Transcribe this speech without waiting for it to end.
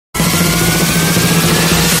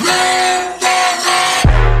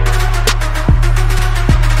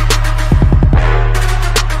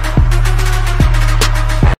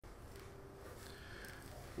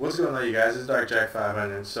you guys? It's Dark Jack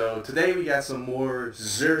 500. So today we got some more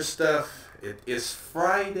XUR stuff. It is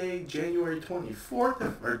Friday, January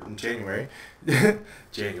 24th, or January.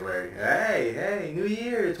 January. Hey, New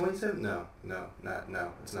Year, 27th. No,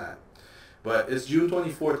 it's not. But it's June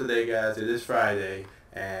 24th today, guys. It is Friday,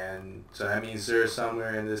 and so that means XUR is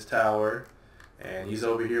somewhere in this tower, and he's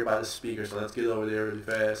over here by the speaker. So let's get over there really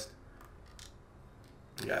fast.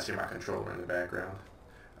 You guys hear my controller in the background.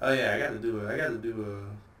 Oh yeah, I got to do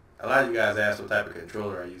a lot of you guys asked what type of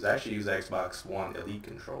controller I use. I actually use Xbox One Elite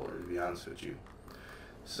controller, to be honest with you.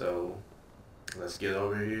 So let's get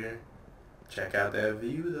over here. Check out that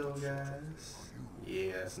view though, guys.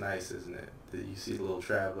 Yeah, it's nice, isn't it? You see the little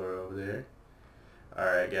traveler over there.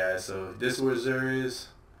 Alright guys, so this is where XUR is.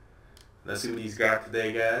 Let's see what he's got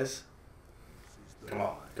today, guys. Come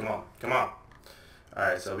on.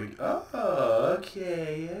 Alright, so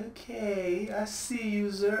okay, I see you,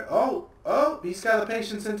 XUR. Oh, he's got a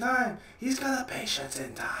patience in time. I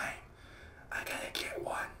gotta get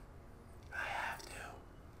one. I have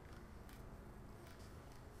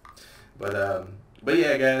to. But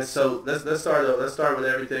yeah, guys, so let's start with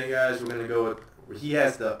everything, guys. We're gonna go with, he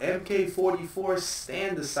has the MK44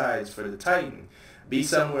 stand-asides for the Titan. Be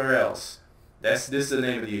somewhere else. This is the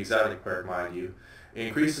name of the exotic perk, mind you. It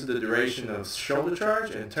increases the duration of shoulder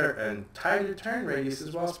charge and tighter turn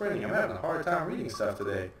radiuses while sprinting. I'm having a hard time reading stuff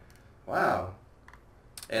today. Wow.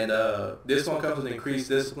 And this one comes with increased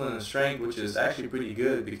discipline and strength, which is actually pretty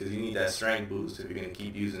good because you need that strength boost if you're going to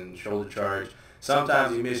keep using shoulder charge.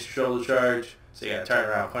 Sometimes you miss your shoulder charge, so you got to turn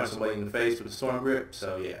around and punch somebody in the face with a storm grip.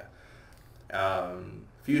 So yeah.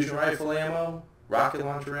 Fusion rifle ammo, rocket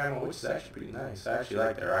launcher ammo, which is actually pretty nice. I actually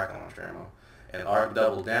like that rocket launcher ammo. And arc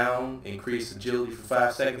double down, increase agility for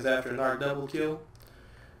 5 seconds after an arc double kill.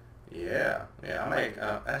 Yeah, I might,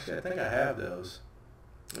 actually I think I have those.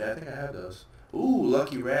 Yeah, I think I have those. Ooh,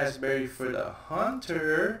 lucky raspberry for the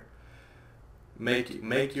hunter.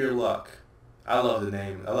 Make your luck. I love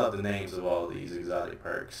the names of all these exotic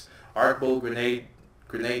perks. Arc bolt grenade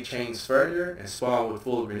chains further and spawn with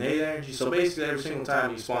full grenade energy. So basically every single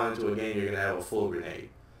time you spawn into a game, you're gonna have a full grenade.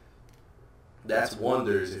 That's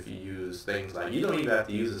wonders if you use things like, you don't even have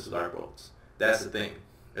to use this with arc bolts. That's the thing.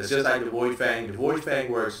 It's just like the Void Fang. The Void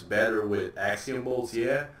Fang works better with axiom bolts,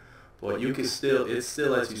 yeah, but you can still, it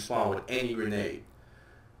still lets you spawn with any grenade.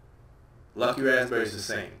 Lucky Raspberry is the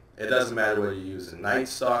same. It doesn't matter whether you use a Night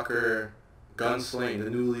Stalker, Gunsling,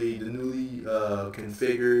 the newly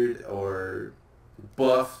configured or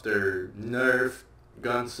buffed or nerfed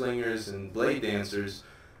gunslingers and blade dancers,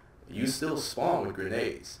 you still spawn with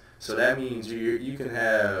grenades. So that means you can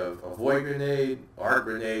have a void grenade, arc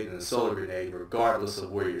grenade, and a solar grenade regardless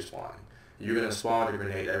of where you're spawning. You're going to spawn a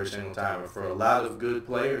grenade every single time. And for a lot of good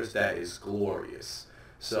players, that is glorious.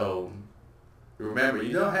 So remember,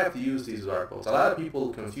 you don't have to use these arc bolts. A lot of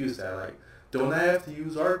people confuse that. Like, don't I have to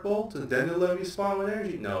use arc bolts and then it'll let me spawn with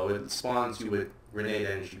energy? No, it spawns you with grenade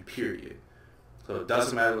energy, period. So it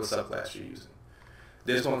doesn't matter what subclass you're using.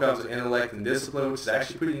 This one comes with intellect and discipline, which is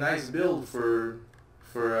actually a pretty nice build for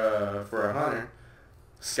a hunter.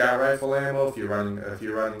 Sky rifle ammo if you're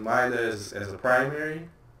running Mida as a primary,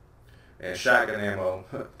 and shotgun ammo.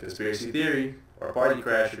 Conspiracy theory or party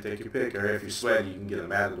crasher, take your pick. Or if you're sweaty, you can get a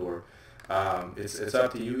Matador. It's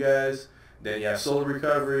up to you guys. Then you have solar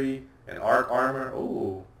recovery and arc armor.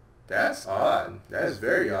 Oh, that's odd. That is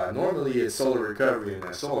very odd. Normally it's solar recovery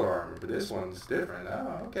and solar armor, but this one's different.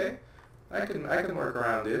 Oh, okay. I can work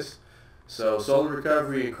around this. So solar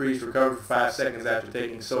recovery, increased recovery for 5 seconds after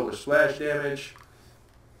taking solar splash damage.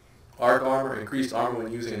 Arc armor, increased armor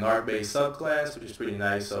when using an arc-based subclass, which is pretty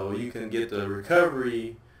nice. So you can get the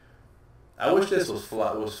recovery. I wish this was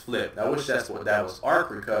flipped. I wish that was arc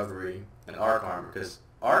recovery and arc armor, because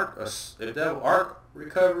if that were arc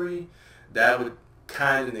recovery, that would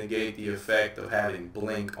kind of negate the effect of having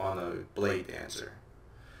blink on a blade dancer.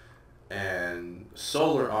 And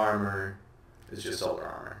solar armor is just solar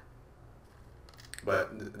armor.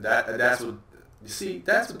 But that's what you see.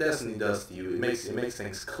 That's what Destiny does to you. It makes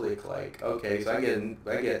things click. Like, okay, so I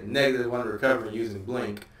get -1 recovery using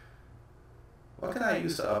blink. What can I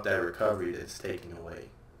use to up that recovery that's taking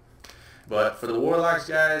away? But for the warlocks,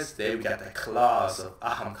 guys, today we got the claws of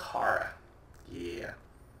AHAMKARA. Yeah.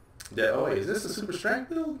 Oh wait, is this a super strength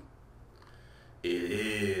build? It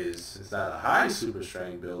is. It's not a high super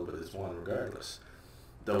strength build, but it's one regardless.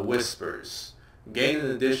 The Whispers. Gain an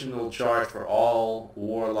additional charge for all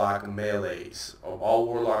warlock melees, or all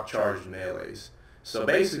warlock charged melees. So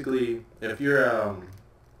basically, if you're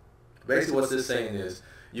basically what this saying is,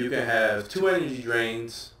 you can have 2 energy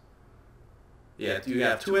drains. Yeah, you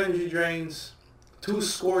have 2 energy drains, 2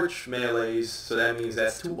 Scorch melees, so that means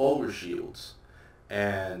that's 2 overshields.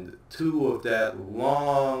 And 2 of that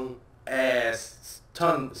long ass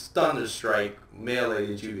Thunder Strike melee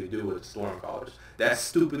that you could do with Stormcallers. That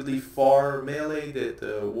stupidly far melee that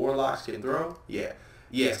the Warlocks can throw? Yeah.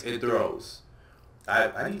 Yes, it throws.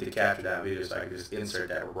 I need to capture that video so I can just insert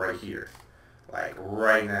that right here. Like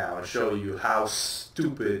right now and show you how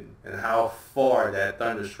stupid and how far that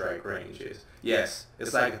Thunder Strike range is. Yes,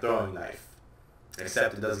 it's like a throwing knife.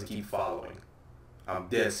 Except it doesn't keep following. I'm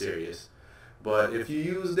dead serious. But if you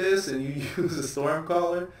use this and you use a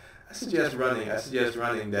Stormcaller, I suggest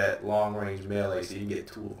running that long range melee so you get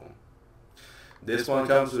 2 of them. This one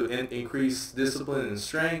comes with increased discipline and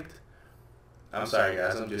strength. I'm sorry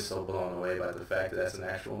guys, I'm just so blown away by the fact that that's an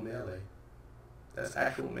actual melee. That's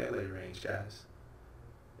actual melee range, guys.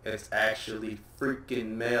 It's actually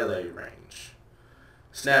freaking melee range.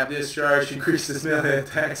 Snap Discharge increases melee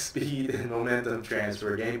attack speed and momentum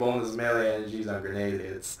transfer. Gain bonus melee energies on grenade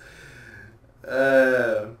hits.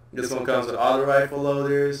 This one comes with auto rifle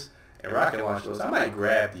loaders and rocket launch loaders. I might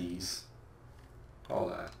grab these.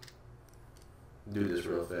 Hold on. Do this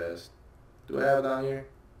real fast. Do I have it on here?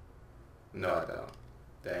 No, I don't.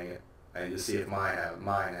 Dang it. I need to see if mine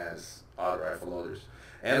has auto rifle loaders.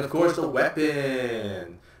 And of course the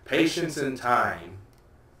weapon. Patience and Time.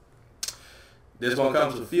 This one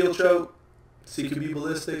comes with Field Choke, CQB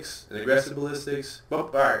ballistics, and aggressive ballistics. Well,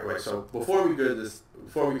 alright, wait, so before we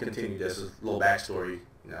continue this, a little backstory,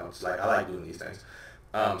 you know, it's like, I like doing these things.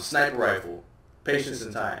 Sniper rifle, Patience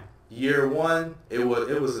and Time. Year 1, it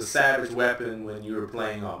was a savage weapon when you were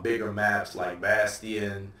playing on bigger maps like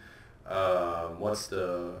Bastion, what's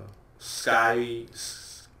the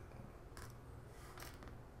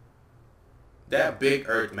that big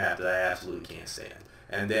Earth map that I absolutely can't stand.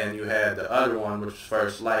 And then you had the other one, which was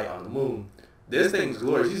First Light on the moon. This thing's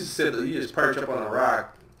glorious. You just perch up on a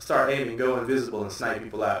rock, start aiming, go invisible, and snipe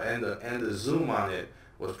people out. And the zoom on it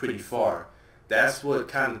was pretty far. That's what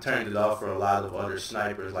kind of turned it off for a lot of other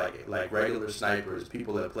snipers, like regular snipers,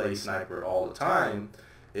 people that play sniper all the time,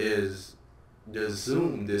 is the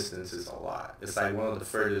zoom distance is a lot. It's like one of the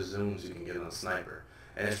furthest zooms you can get on a sniper.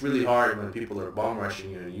 And it's really hard when people are bum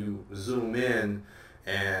rushing you and you zoom in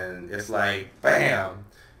and it's like, bam,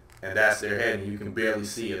 and that's their head and you can barely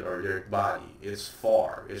see it or their body. It's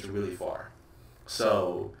far. It's really far.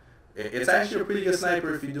 So it's actually a pretty good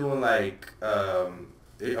sniper if you're doing like,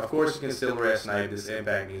 of course you can still rest snipe. This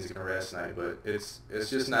impact means you can rest snipe, but it's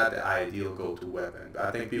just not the ideal go-to weapon.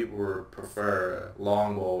 I think people would prefer a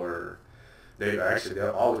longbow or they'll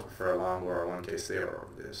always prefer a longbow or 1K over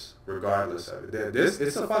this, regardless of it.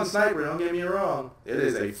 It's a fun sniper, don't get me wrong. It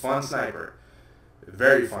is a fun sniper.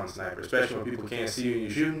 Very fun sniper, especially when people can't see you and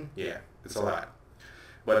you're shooting. Yeah, it's a lot.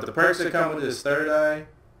 But the perks that come with this third eye,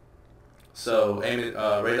 so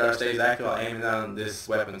radar stays active while aiming down this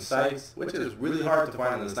weapon's sights, which is really hard to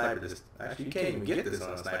find on the sniper. Actually, you can't even get this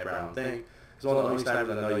on a sniper, I don't think. It's one of the only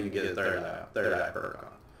snipers I know you can get a third eye perk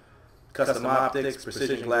on. Custom optics,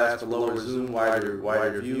 precision glass for lower zoom,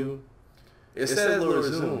 wider view. It says lower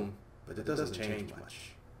zoom, but it doesn't change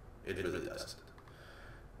much. It really doesn't.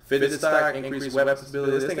 Fitted stock, increased weapon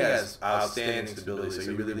stability. This thing has outstanding stability, so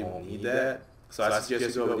you really won't need that. So I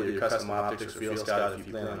suggest you go with your custom optics or field scout if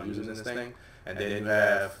you plan on using this thing. And then you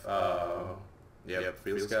have,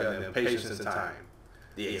 field scout and then patience and time.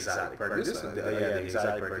 The exotic perk. The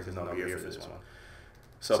exotic perk is no gear for this one.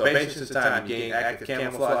 So patience and time, you gain active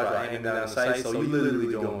camouflage while aiming down the sight, so you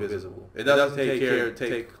literally go invisible. It doesn't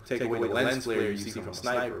take away the lens flare you see from a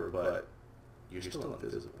sniper, but you're still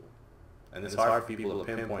invisible. And it's hard for people to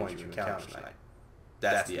pinpoint you and counter snipe.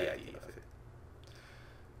 That's the idea of it.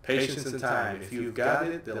 Patience and time, if you've got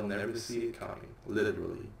it, they'll never see it coming,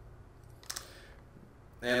 literally.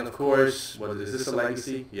 And of course, is this a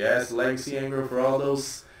legacy? Yeah, it's a legacy engram for all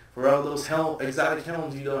those exotic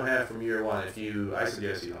helms you don't have from year 1. I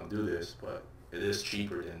suggest you don't do this, but it is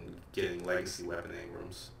cheaper than getting legacy weapon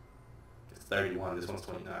engrams. It's 31. This one's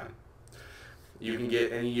 29. You can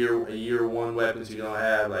get any year 1 weapons you don't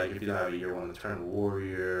have, like if you don't have a year 1 Eternal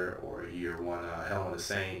Warrior or a year 1 Helm of the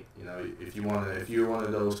Saint. You know, if you're one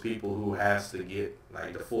of those people who has to get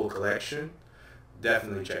like the full collection,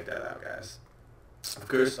 definitely check that out, guys. Of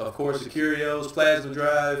course, the Curios, Plasma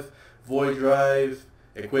Drive, Void Drive.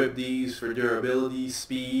 Equip these for durability,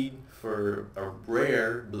 speed, for a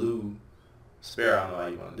rare blue spare. I don't know how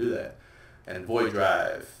you want to do that. And Void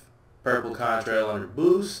Drive, purple contrail under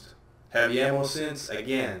boost, heavy ammo sense.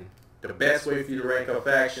 Again, the best way for you to rank up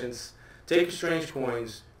factions. Take your strange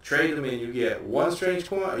coins, trade them in. You get 1 strange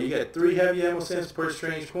coin, or you get 3 heavy ammo sense per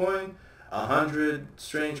strange coin, 100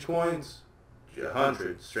 strange coins.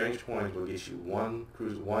 100 strange coins will get you one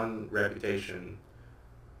reputation.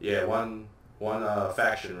 Yeah, one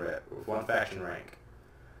faction rank,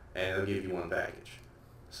 and it'll give you one package.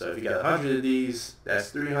 So if you got 100 of these, that's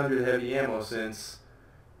 300 heavy ammo cents.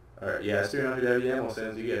 Or yeah, it's 300 heavy ammo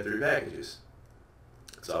cents. You get 3 packages.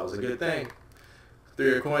 It's always a good thing.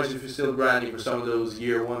 3 coins if you're still grinding for some of those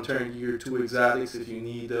year 1 turn, year 2 exotics if you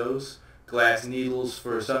need those. Glass needles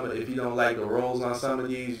for some. If you don't like the rolls on some of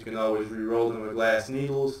these, you can always re-roll them with glass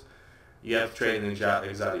needles. You have to trade in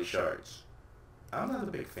exotic shards. I'm not a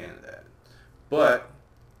big fan of that, but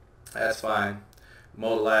that's fine.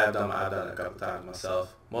 Motor Light, I've done it a couple times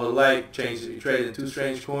myself. Motor Light, you trade in 2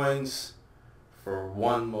 strange coins for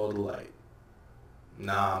 1 Motor Light.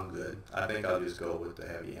 Nah, I'm good. I think I'll just go with the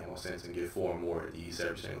heavy ammo cents and get 4 more of these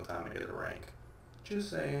every single time I get a rank. Just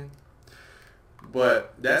saying.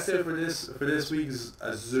 But that's it for this week's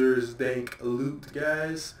XUR's Dank loot,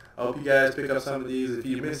 guys. I hope you guys pick up some of these. If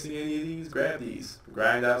you're missing any of these, grab these.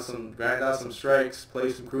 Grind out some strikes,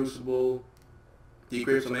 play some Crucible,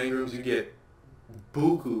 decrypt some engrams. You get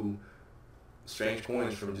buku strange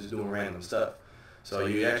coins from just doing random stuff. So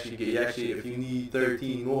you actually if you need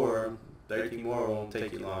 13 more won't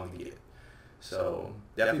take you long to get. So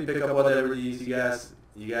definitely pick up whatever these you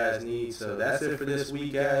guys need. So that's it for this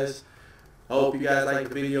week, guys. Hope you guys like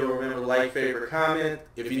the video. Remember to like, favorite, comment.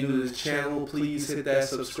 If you're new to this channel, please hit that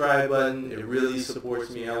subscribe button. It really supports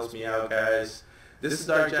me, helps me out, guys. This is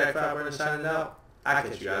Dark Jack Fireburner signing out. I'll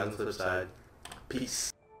catch you guys on the flip side.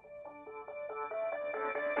 Peace.